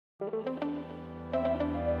Ladies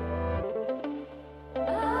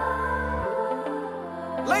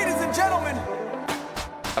and gentlemen,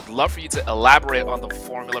 I'd love for you to elaborate on the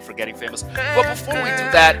formula for getting famous. But before we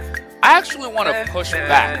do that, I actually want to push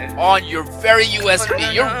back on your very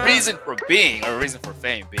USP, your reason for being, or reason for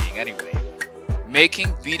fame being anyway, making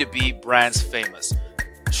B2B brands famous.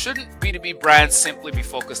 Shouldn't B2B brands simply be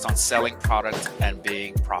focused on selling product and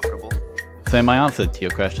being profitable? So my answer to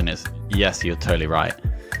your question is yes, you're totally right.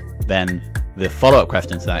 Then the follow-up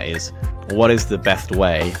question to that is, what is the best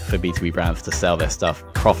way for B2B brands to sell their stuff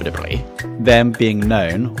profitably? Them being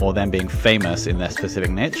known or them being famous in their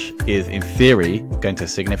specific niche is, in theory, going to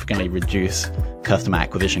significantly reduce customer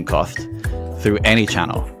acquisition cost through any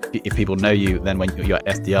channel. If people know you, then when your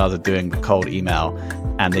SDRs are doing the cold email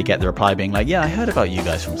and they get the reply being like, yeah, I heard about you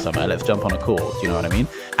guys from somewhere, let's jump on a call. Do you know what I mean?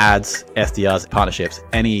 Ads, SDRs, partnerships,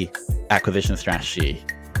 any acquisition strategy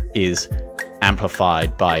is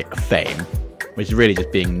amplified by fame, which is really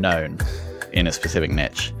just being known in a specific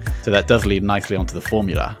niche. So that does lead nicely onto the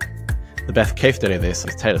formula. The best case study of this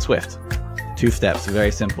is Taylor Swift. 2 steps,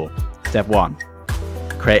 very simple. Step 1,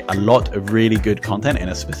 create a lot of really good content in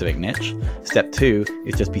a specific niche. Step 2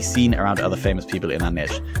 is just be seen around other famous people in that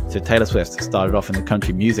niche. So Taylor Swift started off in the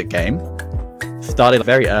country music game, started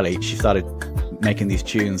very early. She started making these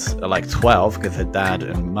tunes at like 12 because her dad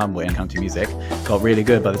and mum were in country music, got really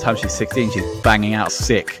good. By the time she's 16, she's banging out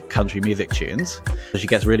sick country music tunes. So she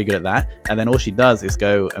gets really good at that. And then all she does is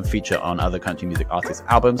go and feature on other country music artists'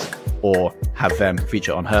 albums or have them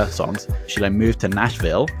feature on her songs. She then moved to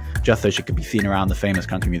Nashville just so she could be seen around the famous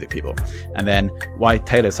country music people. And then why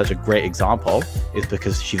Taylor's such a great example is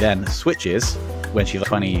because she then switches when she's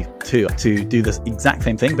 22 to do this exact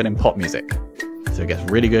same thing, but in pop music. So it gets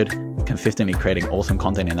really good, consistently creating awesome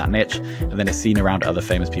content in that niche, and then is seen around other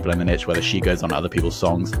famous people in the niche, whether she goes on other people's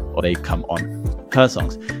songs or they come on her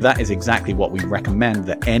songs. That is exactly what we recommend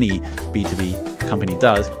that any B2B company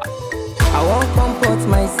does. I won't comport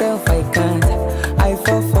myself, I can't. I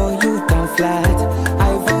fall for you down flat.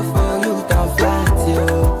 I fall for you down flat, yo.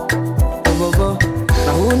 Go, go, go.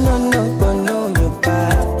 Now who no, you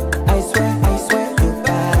bad. I swear, you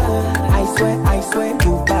bad. I swear,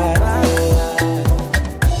 you bad.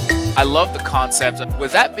 I love the concept.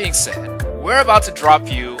 With that being said, we're about to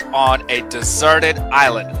drop you on a deserted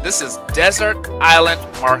island. This is Desert Island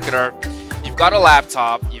Marketer. You've got a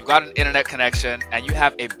laptop, you've got an internet connection, and you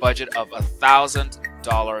have a budget of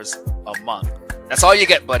 $1,000 a month. That's all you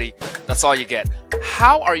get, buddy. That's all you get.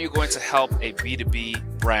 How are you going to help a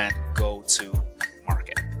B2B brand go to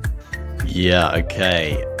market? Yeah,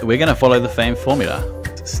 okay. We're going to follow the fame formula.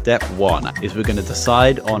 Step 1 is we're going to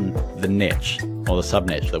decide on the niche or the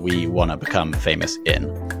sub-niche that we want to become famous in.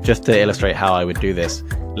 Just to illustrate how I would do this,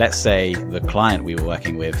 let's say the client we were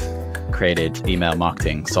working with created email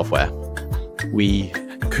marketing software. We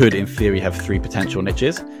could, in theory, have 3 potential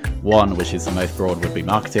niches. 1, which is the most broad, would be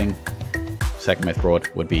marketing. 2nd most broad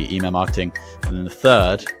would be email marketing. And then the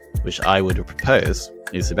 3rd, which I would propose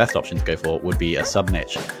is the best option to go for, would be a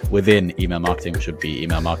sub-niche within email marketing, which would be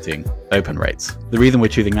email marketing open rates. The reason we're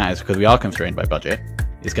choosing that is because we are constrained by budget.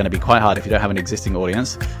 It's going to be quite hard if you don't have an existing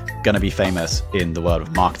audience, going to be famous in the world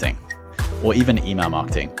of marketing or even email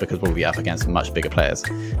marketing, because we'll be up against much bigger players.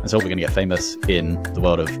 And so we're going to get famous in the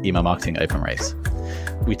world of email marketing open rates.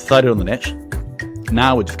 We decided on the niche.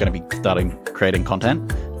 Now we're just going to be starting creating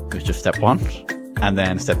content, which is step 1. And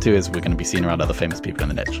then step 2 is we're going to be seen around other famous people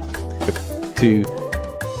in the niche. To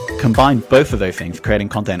combine both of those things, creating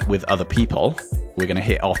content with other people, we're going to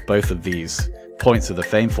hit off both of these points of the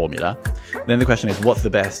fame formula. Then the question is, what's the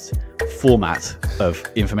best format of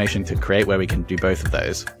information to create where we can do both of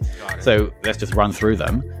those? So let's just run through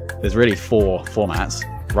them. There's really 4 formats: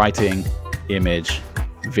 writing, image,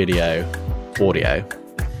 video, audio.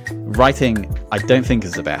 Writing, I don't think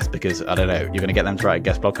is the best because, I don't know, you're going to get them to write a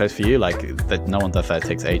guest blog post for you, like that. No one does that, it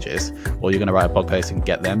takes ages. Or you're going to write a blog post and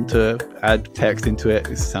get them to add text into it.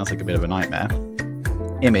 It sounds like a bit of a nightmare.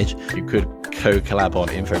 Image, you could co-collab on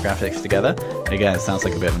infographics together. Again, it sounds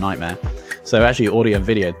like a bit of a nightmare. So actually audio and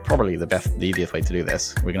video, probably the easiest way to do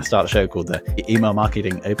this. We're going to start a show called the Email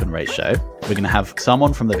Marketing Open Rate Show. We're going to have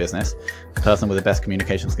someone from the business, a person with the best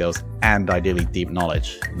communication skills and ideally deep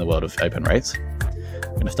knowledge in the world of open rates.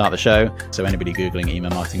 We're going to start the show. So anybody Googling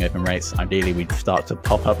email marketing open rates, ideally we'd start to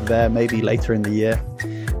pop up there maybe later in the year.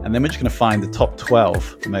 And then we're just going to find the top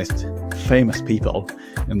 12 most famous people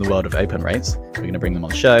in the world of open rates. We're going to bring them on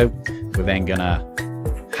the show. We're then going to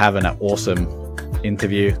have an awesome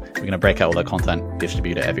interview. We're going to break out all the content,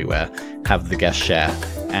 distribute it everywhere, have the guests share.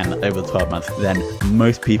 And over the 12 months, then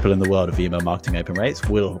most people in the world of email marketing open rates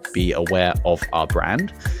will be aware of our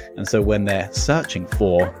brand. And so when they're searching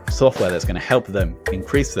for software that's going to help them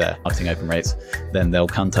increase their marketing open rates, then they'll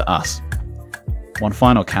come to us. One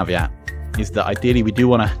final caveat is that ideally we do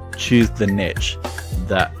want to choose the niche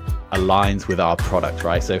that aligns with our product,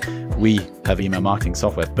 right? So we have email marketing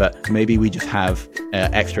software, but maybe we just have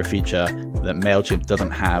an extra feature that MailChimp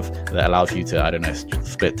doesn't have that allows you to, I don't know,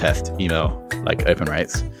 split test email like open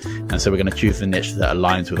rates. And so we're going to choose the niche that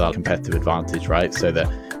aligns with our competitive advantage, right? So that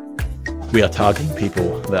we are targeting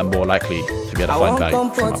people that are more likely to be able to find value from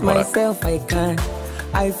our product. Myself, I can't.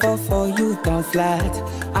 I fall for you down flat.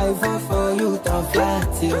 I fall for you down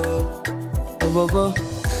flat, yo.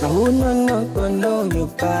 Now who no, you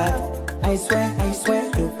bad. I swear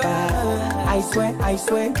you bad. I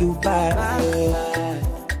swear you bad.